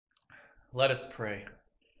Let us pray.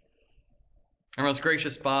 Our most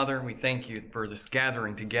gracious Father, we thank you for this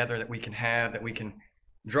gathering together that we can have, that we can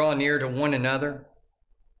draw near to one another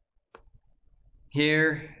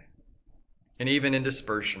here and even in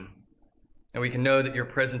dispersion. And we can know that your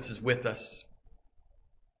presence is with us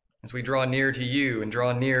as we draw near to you and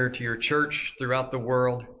draw near to your church throughout the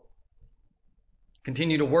world.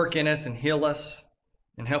 Continue to work in us and heal us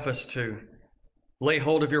and help us to lay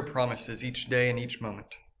hold of your promises each day and each moment,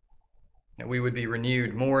 that we would be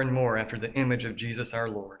renewed more and more after the image of Jesus our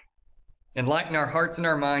Lord. Enlighten our hearts and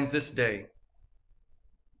our minds this day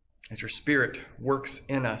as your Spirit works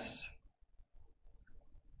in us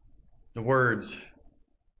the words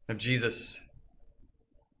of Jesus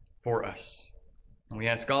for us. And we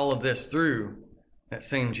ask all of this through that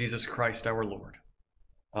same Jesus Christ our Lord.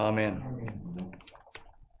 Amen. Amen.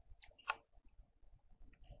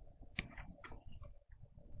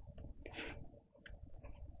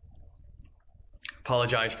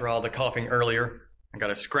 Apologize for all the coughing earlier. I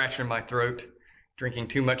got a scratch in my throat. Drinking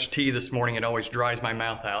too much tea this morning, it always dries my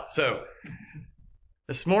mouth out. So,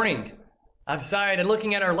 this morning, I've decided,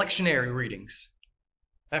 looking at our lectionary readings,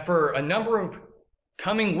 that for a number of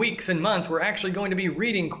coming weeks and months, we're actually going to be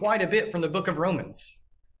reading quite a bit from the book of Romans,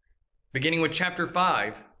 beginning with chapter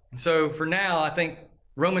 5. And so for now, I think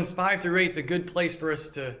Romans 5 through 8 is a good place for us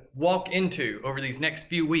to walk into over these next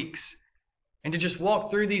few weeks, and to just walk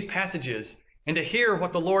through these passages and to hear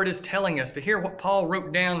what the Lord is telling us, to hear what Paul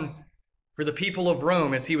wrote down for the people of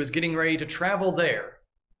Rome as he was getting ready to travel there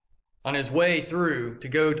on his way through to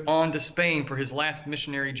go on to Spain for his last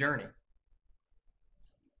missionary journey.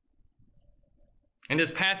 In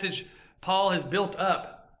this passage, Paul has built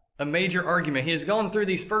up a major argument. He has gone through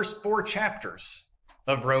these first 4 chapters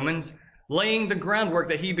of Romans, laying the groundwork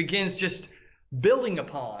that he begins just building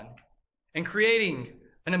upon and creating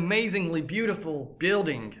an amazingly beautiful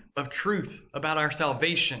building of truth about our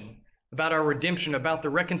salvation, about our redemption, about the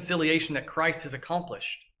reconciliation that Christ has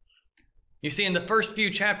accomplished. You see, in the first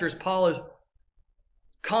few chapters, Paul has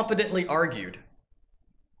confidently argued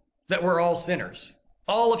that we're all sinners.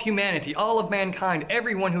 All of humanity, all of mankind,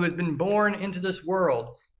 everyone who has been born into this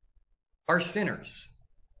world are sinners,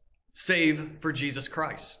 save for Jesus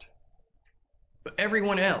Christ. But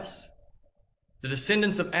everyone else, the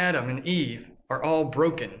descendants of Adam and Eve, are all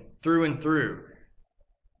broken through and through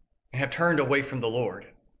and have turned away from the Lord.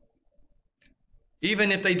 Even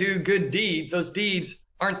if they do good deeds, those deeds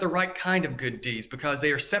aren't the right kind of good deeds because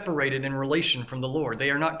they are separated in relation from the Lord.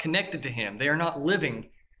 They are not connected to Him. They are not living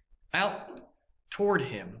out toward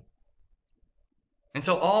Him. And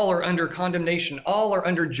so all are under condemnation. All are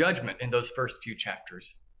under judgment in those first few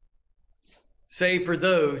chapters, save for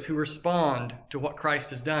those who respond to what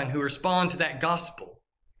Christ has done, who respond to that gospel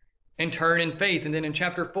and turn in faith. And then in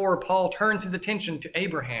chapter 4, Paul turns his attention to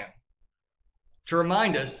Abraham to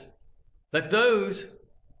remind us that those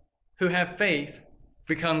who have faith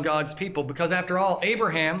become God's people. Because after all,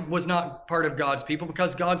 Abraham was not part of God's people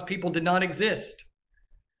because God's people did not exist.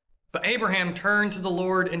 But Abraham turned to the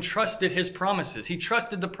Lord and trusted his promises. He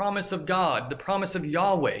trusted the promise of God, the promise of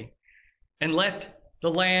Yahweh, and left the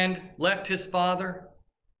land, left his father,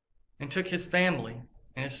 and took his family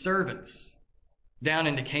and his servants down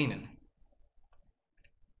into Canaan.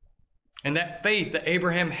 And that faith that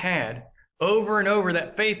Abraham had, over and over,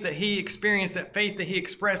 that faith that he experienced, that faith that he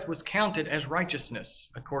expressed, was counted as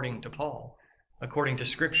righteousness, according to Paul, according to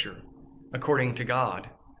Scripture, according to God.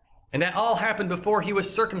 And that all happened before he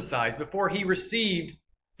was circumcised, before he received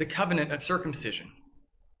the covenant of circumcision.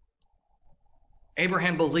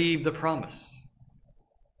 Abraham believed the promise,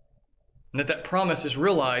 and that promise is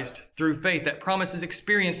realized through faith. That promise is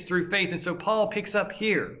experienced through faith. And so Paul picks up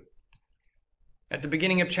here at the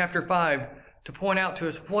beginning of chapter 5 to point out to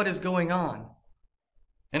us what is going on.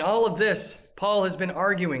 And all of this, Paul has been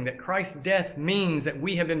arguing that Christ's death means that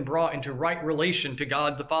we have been brought into right relation to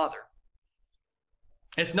God the Father.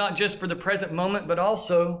 It's not just for the present moment, but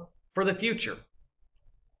also for the future.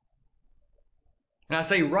 And I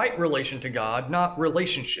say right relation to God, not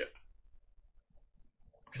relationship.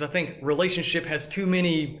 Because I think relationship has too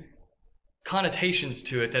many connotations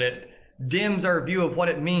to it that it dims our view of what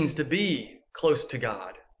it means to be close to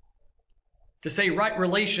God. To say right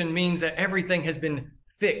relation means that everything has been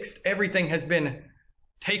fixed, everything has been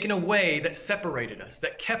taken away that separated us,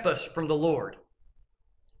 that kept us from the Lord.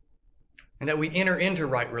 And that we enter into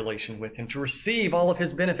right relation with Him, to receive all of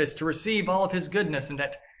His benefits, to receive all of His goodness, and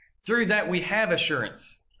that through that we have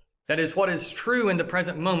assurance. That is, what is true in the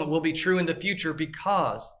present moment will be true in the future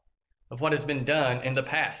because of what has been done in the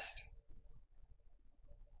past.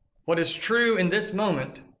 What is true in this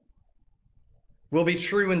moment will be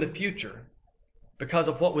true in the future because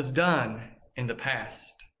of what was done in the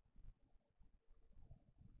past.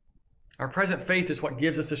 Our present faith is what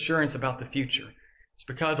gives us assurance about the future. It's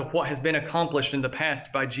because of what has been accomplished in the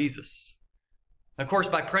past by Jesus. Of course,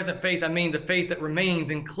 by present faith, I mean the faith that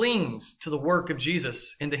remains and clings to the work of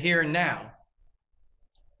Jesus in the here and now.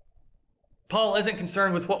 Paul isn't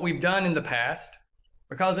concerned with what we've done in the past,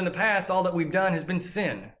 because in the past, all that we've done has been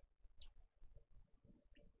sin.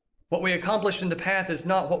 What we accomplished in the past is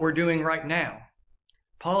not what we're doing right now.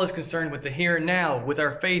 Paul is concerned with the here and now, with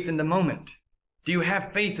our faith in the moment. Do you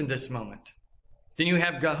have faith in this moment? Do you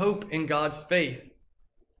have hope in God's faithfulness?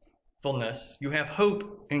 You have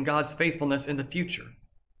hope in God's faithfulness in the future.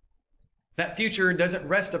 That future doesn't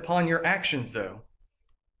rest upon your actions, though.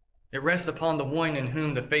 It rests upon the one in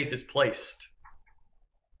whom the faith is placed.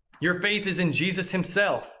 Your faith is in Jesus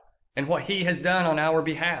himself and what he has done on our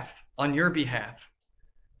behalf, on your behalf.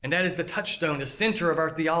 And that is the touchstone, the center of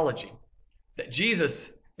our theology, that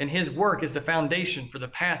Jesus and his work is the foundation for the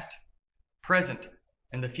past, present,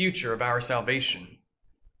 and the future of our salvation.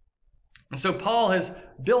 And so Paul has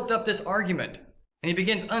built up this argument, and he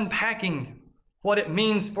begins unpacking what it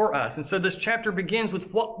means for us. And so this chapter begins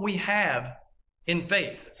with what we have in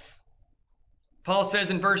faith. Paul says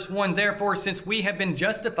in verse 1, "Therefore, since we have been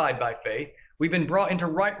justified by faith, we've been brought into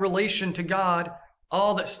right relation to God.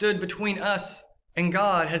 All that stood between us and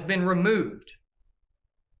God has been removed.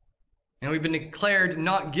 And we've been declared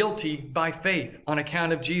not guilty by faith on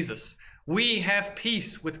account of Jesus. We have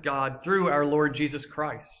peace with God through our Lord Jesus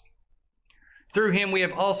Christ. Through him we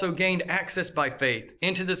have also gained access by faith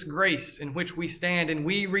into this grace in which we stand, and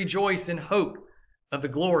we rejoice in hope of the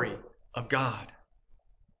glory of God."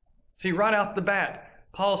 See, right off the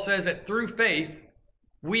bat, Paul says that through faith,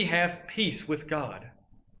 we have peace with God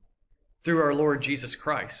through our Lord Jesus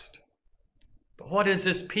Christ. But what is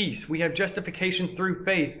this peace? We have justification through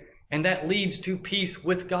faith, and that leads to peace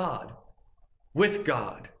with God. With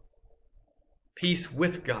God. Peace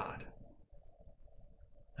with God.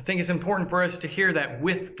 I think it's important for us to hear that,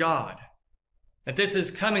 with God. That this is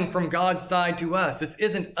coming from God's side to us. This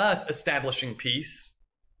isn't us establishing peace.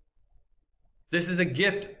 This is a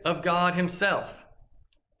gift of God himself.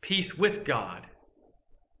 Peace with God.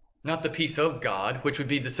 Not the peace of God, which would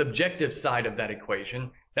be the subjective side of that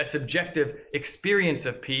equation. That subjective experience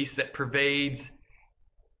of peace that pervades,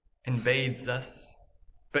 invades us.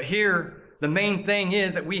 But here, the main thing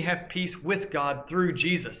is that we have peace with God through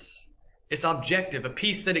Jesus. It's objective, a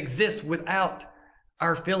peace that exists without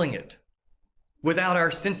our feeling it, without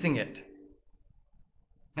our sensing it.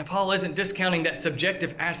 Now, Paul isn't discounting that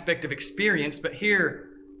subjective aspect of experience, but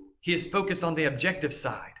here he is focused on the objective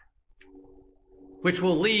side, which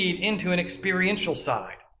will lead into an experiential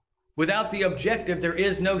side. Without the objective, there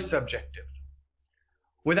is no subjective.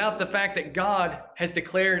 Without the fact that God has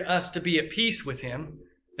declared us to be at peace with him,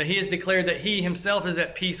 that he has declared that he himself is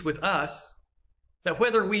at peace with us, that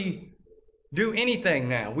whether we do anything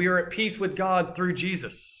now, we are at peace with God through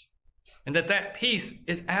Jesus, and that peace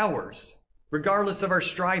is ours, regardless of our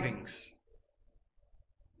strivings.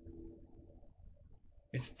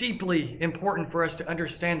 It's deeply important for us to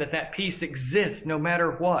understand that peace exists no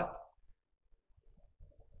matter what,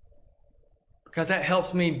 because that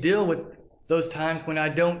helps me deal with those times when I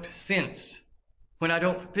don't sense, when I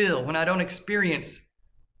don't feel, when I don't experience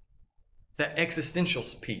that existential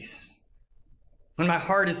peace. When my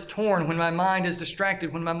heart is torn, when my mind is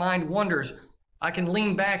distracted, when my mind wanders, I can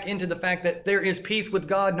lean back into the fact that there is peace with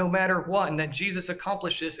God no matter what, and that Jesus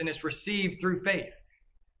accomplished this, and it's received through faith.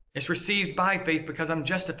 It's received by faith because I'm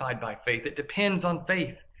justified by faith. It depends on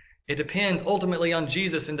faith. It depends ultimately on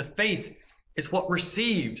Jesus, and the faith is what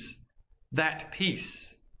receives that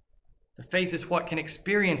peace. The faith is what can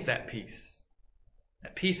experience that peace.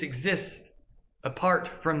 That peace exists apart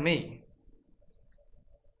from me.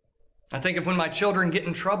 I think of when my children get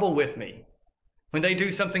in trouble with me. When they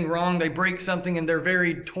do something wrong, they break something, and they're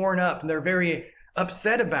very torn up, and they're very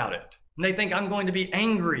upset about it. And they think I'm going to be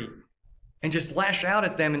angry and just lash out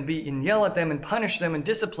at them and yell at them and punish them and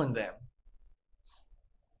discipline them.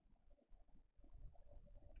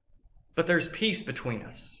 But there's peace between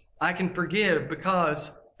us. I can forgive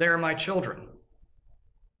because they are my children.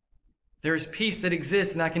 There is peace that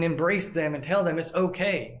exists, and I can embrace them and tell them it's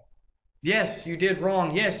okay. Yes, you did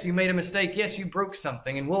wrong. Yes, you made a mistake. Yes, you broke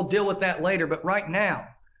something, and we'll deal with that later. But right now,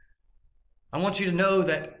 I want you to know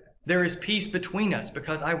that there is peace between us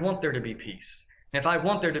because I want there to be peace. And if I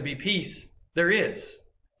want there to be peace, there is.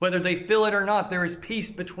 Whether they feel it or not, there is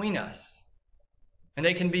peace between us. And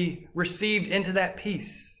they can be received into that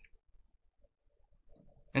peace.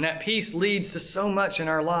 And that peace leads to so much in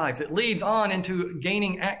our lives. It leads on into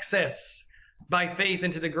gaining access by faith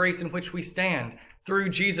into the grace in which we stand. through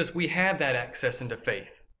Jesus, we have that access into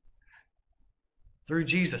faith. Through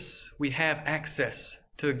Jesus, we have access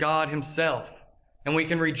to God himself, and we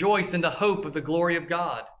can rejoice in the hope of the glory of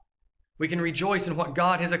God. We can rejoice in what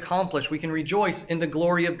God has accomplished. We can rejoice in the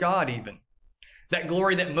glory of God even. That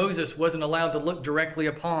glory that Moses wasn't allowed to look directly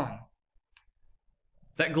upon.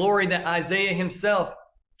 That glory that Isaiah himself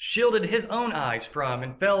shielded his own eyes from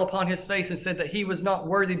and fell upon his face and said that he was not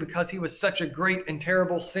worthy because he was such a great and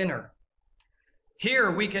terrible sinner.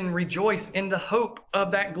 Here we can rejoice in the hope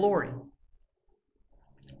of that glory.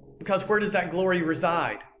 Because where does that glory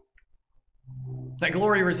reside? That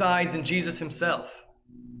glory resides in Jesus himself.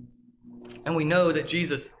 And we know that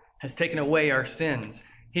Jesus has taken away our sins.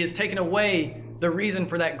 He has taken away the reason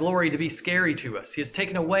for that glory to be scary to us. He has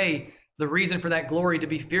taken away the reason for that glory to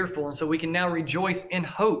be fearful. And so we can now rejoice in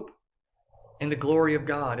hope in the glory of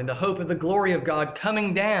God, in the hope of the glory of God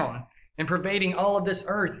coming down and pervading all of this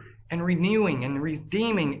earth and renewing and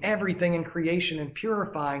redeeming everything in creation and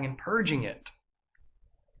purifying and purging it.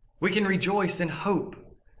 We can rejoice in hope.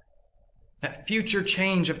 That future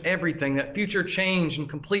change of everything, that future change and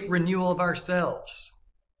complete renewal of ourselves,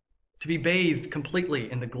 to be bathed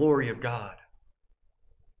completely in the glory of God.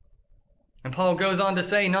 And Paul goes on to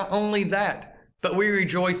say, not only that, but we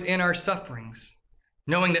rejoice in our sufferings,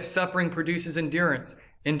 knowing that suffering produces endurance,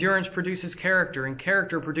 endurance produces character, and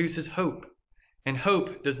character produces hope, and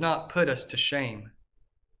hope does not put us to shame.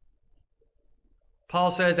 Paul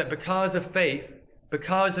says that because of faith,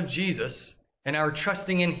 because of Jesus, and our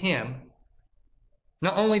trusting in him,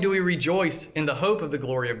 not only do we rejoice in the hope of the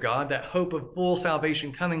glory of God, that hope of full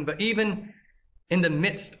salvation coming, but even in the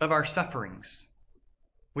midst of our sufferings,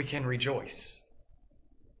 we can rejoice.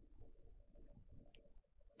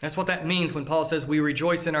 That's what that means when Paul says we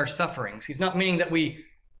rejoice in our sufferings. He's not meaning that we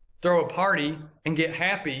throw a party and get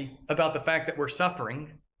happy about the fact that we're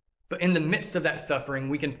suffering, but in the midst of that suffering,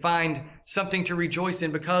 we can find something to rejoice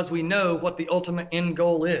in because we know what the ultimate end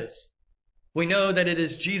goal is. We know that it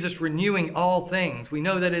is Jesus renewing all things. We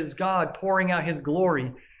know that it is God pouring out his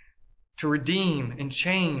glory to redeem and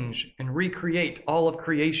change and recreate all of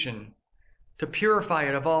creation, to purify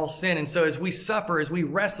it of all sin. And so as we suffer, as we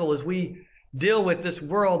wrestle, as we deal with this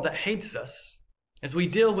world that hates us, as we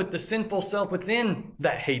deal with the sinful self within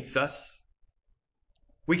that hates us,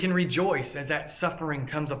 we can rejoice as that suffering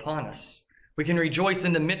comes upon us. We can rejoice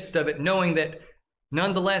in the midst of it, knowing that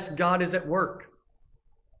nonetheless God is at work.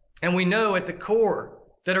 And we know at the core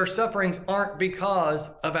that our sufferings aren't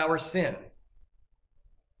because of our sin.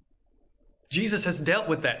 Jesus has dealt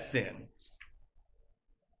with that sin.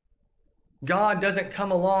 God doesn't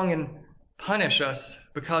come along and punish us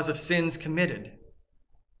because of sins committed.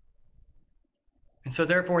 And so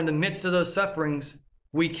therefore, in the midst of those sufferings,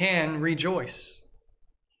 we can rejoice.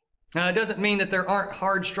 Now, it doesn't mean that there aren't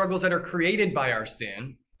hard struggles that are created by our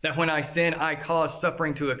sin, that when I sin, I cause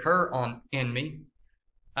suffering to occur in me.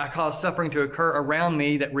 I cause suffering to occur around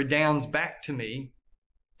me that redounds back to me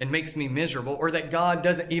and makes me miserable, or that God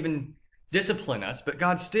doesn't even discipline us, but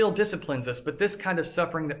God still disciplines us. But this kind of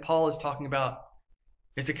suffering that Paul is talking about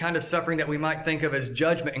is the kind of suffering that we might think of as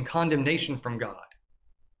judgment and condemnation from God.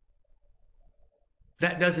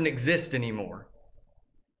 That doesn't exist anymore.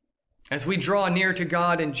 As we draw near to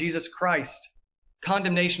God in Jesus Christ,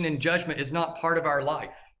 condemnation and judgment is not part of our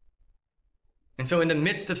life. And so in the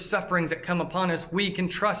midst of sufferings that come upon us, we can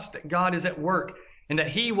trust that God is at work and that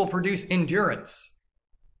he will produce endurance.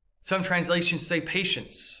 Some translations say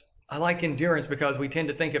patience. I like endurance because we tend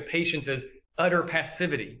to think of patience as utter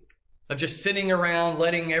passivity, of just sitting around,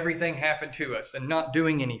 letting everything happen to us and not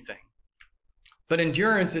doing anything. But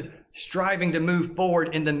endurance is striving to move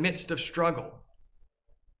forward in the midst of struggle.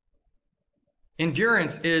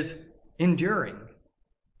 Endurance is enduring,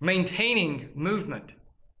 maintaining movement,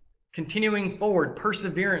 continuing forward.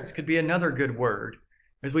 Perseverance could be another good word.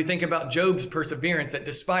 As we think about Job's perseverance, that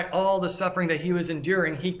despite all the suffering that he was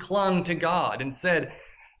enduring, he clung to God and said,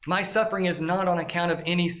 my suffering is not on account of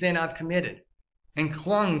any sin I've committed, and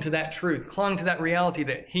clung to that truth, clung to that reality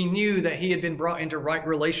that he knew that he had been brought into right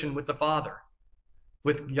relation with the Father,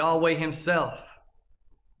 with Yahweh himself.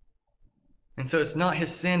 And so it's not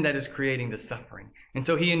his sin that is creating the suffering. And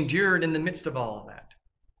so he endured in the midst of all of that.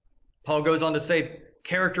 Paul goes on to say,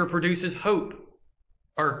 character produces hope,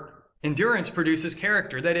 or endurance produces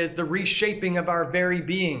character. That is the reshaping of our very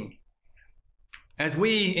being. As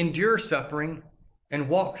we endure suffering and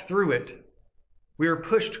walk through it, we are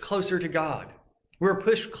pushed closer to God. We're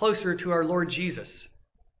pushed closer to our Lord Jesus.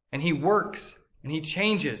 And he works and he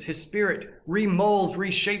changes. His Spirit remolds,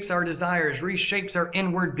 reshapes our desires, reshapes our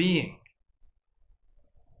inward being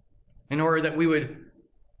in order that we would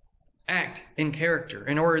act in character,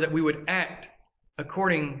 in order that we would act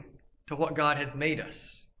according to what God has made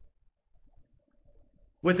us.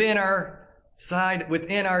 Within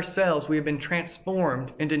ourselves, we have been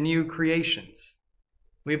transformed into new creations.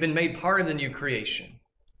 We have been made part of the new creation.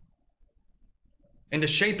 And the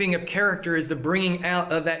shaping of character is the bringing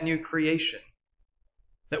out of that new creation,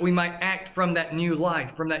 that we might act from that new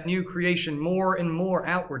life, from that new creation more and more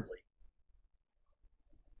outwardly.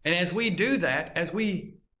 And as we do that, as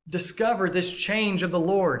we discover this change of the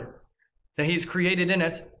Lord that He's created in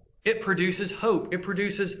us, it produces hope. It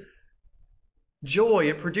produces joy.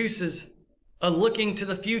 It produces a looking to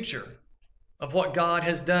the future of what God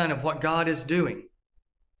has done, of what God is doing.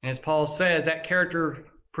 And as Paul says, that character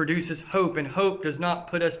produces hope, and hope does not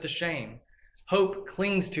put us to shame. Hope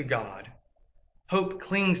clings to God. Hope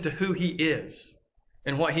clings to who He is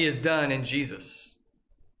and what He has done in Jesus.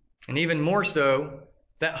 And even more so,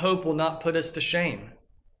 that hope will not put us to shame.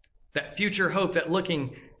 That future hope, that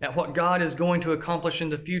looking at what God is going to accomplish in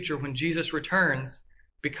the future when Jesus returns,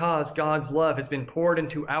 because God's love has been poured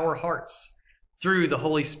into our hearts through the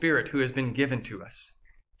Holy Spirit who has been given to us.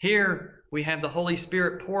 Here we have the Holy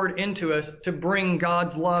Spirit poured into us to bring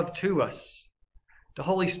God's love to us. The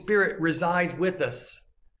Holy Spirit resides with us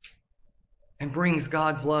and brings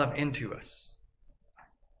God's love into us.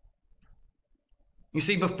 You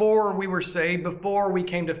see, before we were saved, before we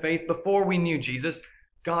came to faith, before we knew Jesus,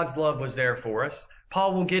 God's love was there for us.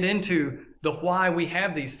 Paul will get into the why we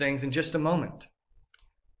have these things in just a moment.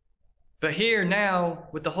 But here now,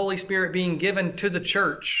 with the Holy Spirit being given to the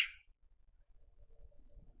church,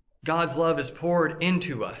 God's love is poured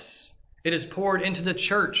into us. It is poured into the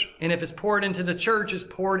church. And if it's poured into the church, it's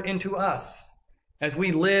poured into us. As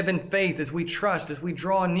we live in faith, as we trust, as we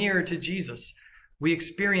draw near to Jesus, we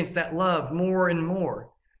experience that love more and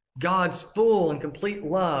more. God's full and complete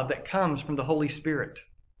love that comes from the Holy Spirit,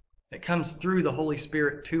 that comes through the Holy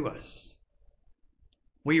Spirit to us.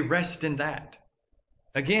 We rest in that.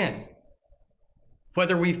 Again,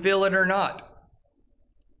 whether we feel it or not,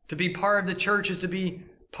 to be part of the church is to be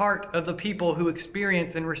part of the people who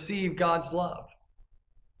experience and receive God's love.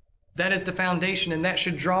 That is the foundation, and that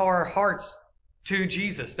should draw our hearts to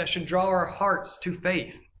Jesus. That should draw our hearts to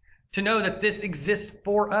faith. To know that this exists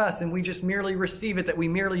for us and we just merely receive it, that we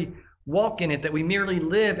merely walk in it, that we merely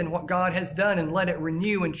live in what God has done and let it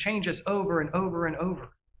renew and change us over and over and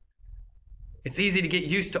over. It's easy to get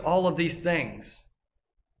used to all of these things.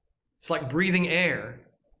 It's like breathing air.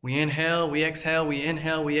 We inhale, we exhale, we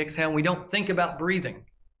inhale, we exhale. We don't think about breathing.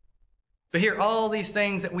 But here, all these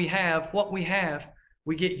things that we have, what we have,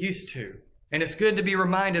 we get used to. And it's good to be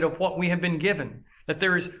reminded of what we have been given, that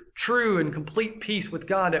there is true and complete peace with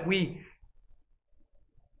God, that we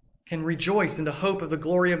can rejoice in the hope of the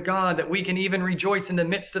glory of God, that we can even rejoice in the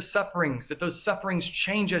midst of sufferings, that those sufferings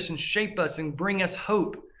change us and shape us and bring us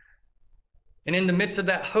hope. And in the midst of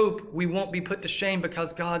that hope, we won't be put to shame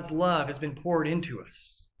because God's love has been poured into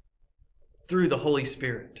us through the Holy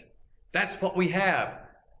Spirit. That's what we have.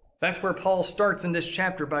 That's where Paul starts in this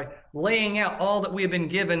chapter, by laying out all that we have been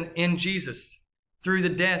given in Jesus through the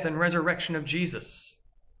death and resurrection of Jesus.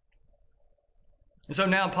 And so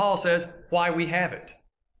now Paul says why we have it.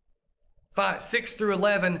 6 through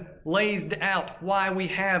 11 lays out why we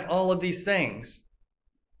have all of these things.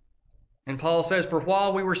 And Paul says, for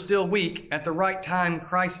while we were still weak, at the right time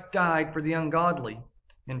Christ died for the ungodly,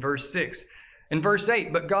 in verse 6. In verse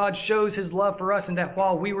 8, but God shows His love for us in that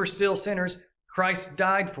while we were still sinners, Christ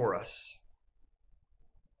died for us.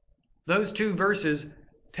 Those two verses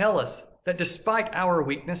tell us that despite our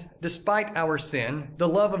weakness, despite our sin, the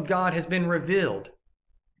love of God has been revealed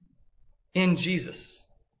in Jesus.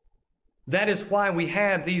 That is why we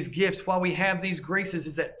have these gifts, why we have these graces,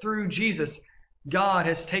 is that through Jesus, God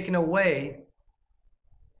has taken away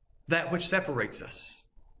that which separates us.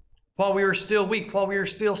 While we were still weak, while we were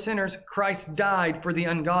still sinners, Christ died for the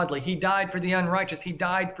ungodly. He died for the unrighteous. He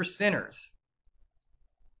died for sinners.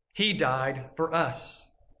 He died for us.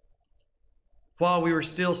 While we were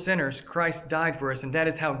still sinners, Christ died for us, and that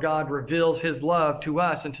is how God reveals His love to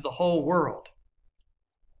us and to the whole world.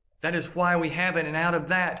 That is why we have it, and out of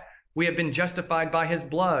that we have been justified by His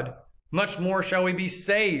blood. Much more shall we be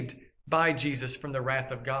saved by Jesus from the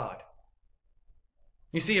wrath of God.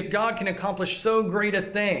 You see, if God can accomplish so great a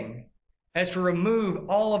thing as to remove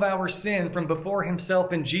all of our sin from before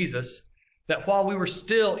Himself in Jesus, that while we were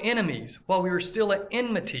still enemies, while we were still at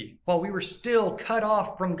enmity, while we were still cut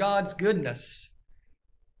off from God's goodness,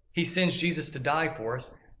 He sends Jesus to die for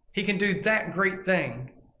us. He can do that great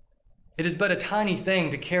thing. It is but a tiny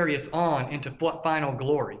thing to carry us on into final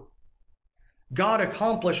glory. God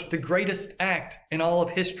accomplished the greatest act in all of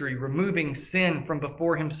history, removing sin from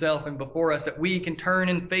before himself and before us, that we can turn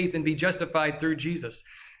in faith and be justified through Jesus,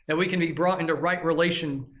 that we can be brought into right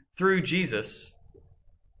relation through Jesus.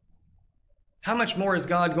 How much more is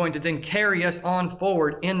God going to then carry us on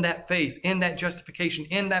forward in that faith, in that justification,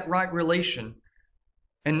 in that right relation,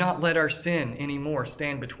 and not let our sin anymore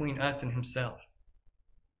stand between us and himself?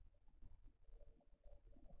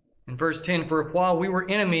 In verse 10, for if while we were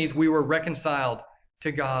enemies, we were reconciled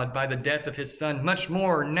to God by the death of his Son, much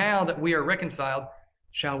more now that we are reconciled,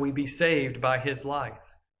 shall we be saved by his life.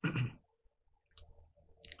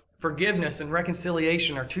 Forgiveness and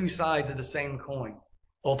reconciliation are two sides of the same coin,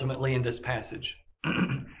 ultimately in this passage.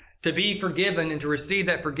 To be forgiven and to receive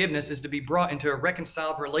that forgiveness is to be brought into a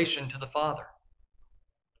reconciled relation to the Father.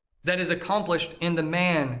 That is accomplished in the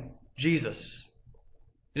man, Jesus.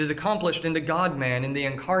 It is accomplished in the God-man, in the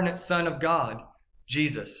incarnate Son of God,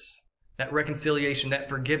 Jesus. That reconciliation, that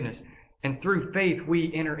forgiveness. And through faith,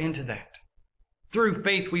 we enter into that. Through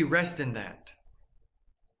faith, we rest in that.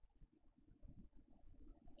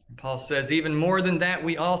 And Paul says, even more than that,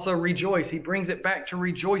 we also rejoice. He brings it back to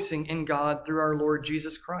rejoicing in God through our Lord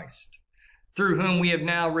Jesus Christ, through whom we have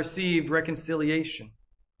now received reconciliation.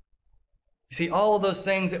 You see, all of those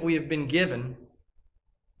things that we have been given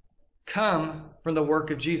come from the work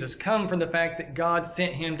of Jesus, come from the fact that God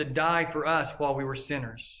sent him to die for us while we were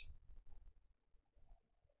sinners.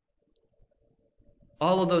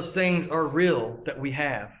 All of those things are real that we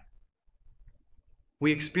have.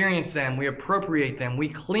 We experience them, we appropriate them, we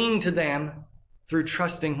cling to them through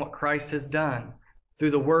trusting what Christ has done, through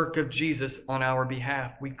the work of Jesus on our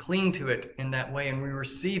behalf. We cling to it in that way and we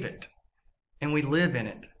receive it and we live in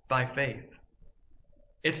it by faith.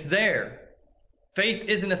 It's there. Faith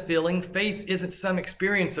isn't a feeling. Faith isn't some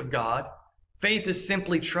experience of God. Faith is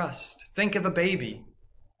simply trust. Think of a baby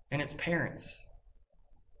and its parents.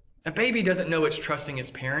 A baby doesn't know it's trusting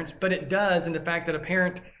its parents, but it does in the fact that a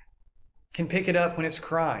parent can pick it up when it's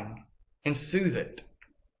crying and soothe it.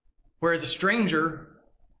 Whereas a stranger,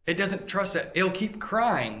 it doesn't trust it. It'll keep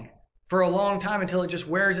crying for a long time until it just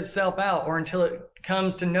wears itself out or until it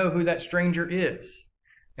comes to know who that stranger is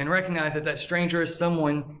and recognize that that stranger is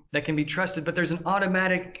someone that can be trusted. But there's an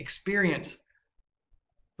automatic experience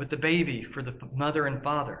with the baby for the mother and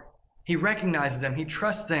father. He recognizes them. He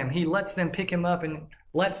trusts them. He lets them pick him up and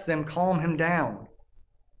lets them calm him down.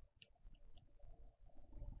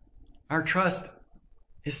 Our trust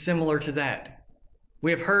is similar to that.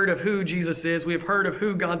 We have heard of who Jesus is. We have heard of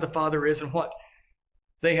who God the Father is and what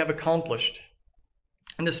they have accomplished.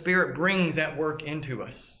 And the Spirit brings that work into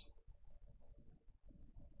us.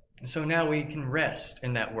 And so now we can rest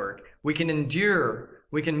in that work. We can endure.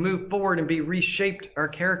 We can move forward and be reshaped. Our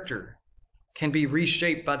character can be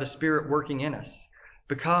reshaped by the Spirit working in us.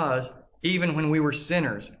 Because even when we were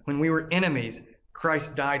sinners, when we were enemies,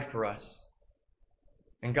 Christ died for us.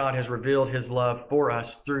 And God has revealed his love for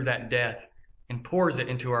us through that death and pours it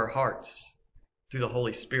into our hearts through the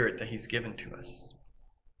Holy Spirit that he's given to us.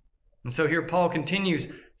 And so here Paul continues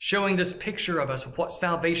showing this picture of us of what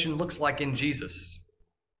salvation looks like in Jesus.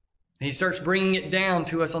 And he starts bringing it down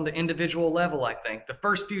to us on the individual level, I think. The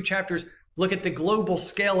first few chapters look at the global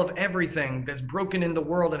scale of everything that's broken in the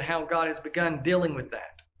world and how God has begun dealing with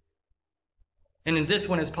that. And in this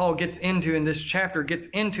one, as Paul gets into in this chapter, gets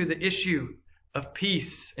into the issue of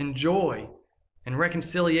peace and joy and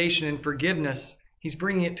reconciliation and forgiveness, he's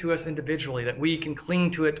bringing it to us individually, that we can cling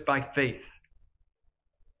to it by faith.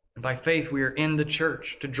 And by faith, we are in the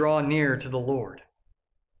church to draw near to the Lord.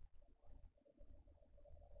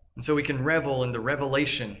 And so we can revel in the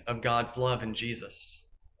revelation of God's love in Jesus.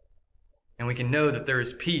 And we can know that there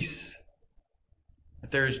is peace,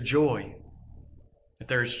 that there is joy, that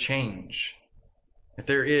there is change, that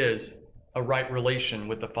there is a right relation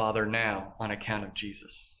with the Father now on account of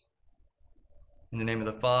Jesus. In the name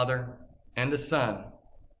of the Father, and the Son,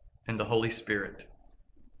 and the Holy Spirit.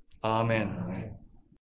 Amen.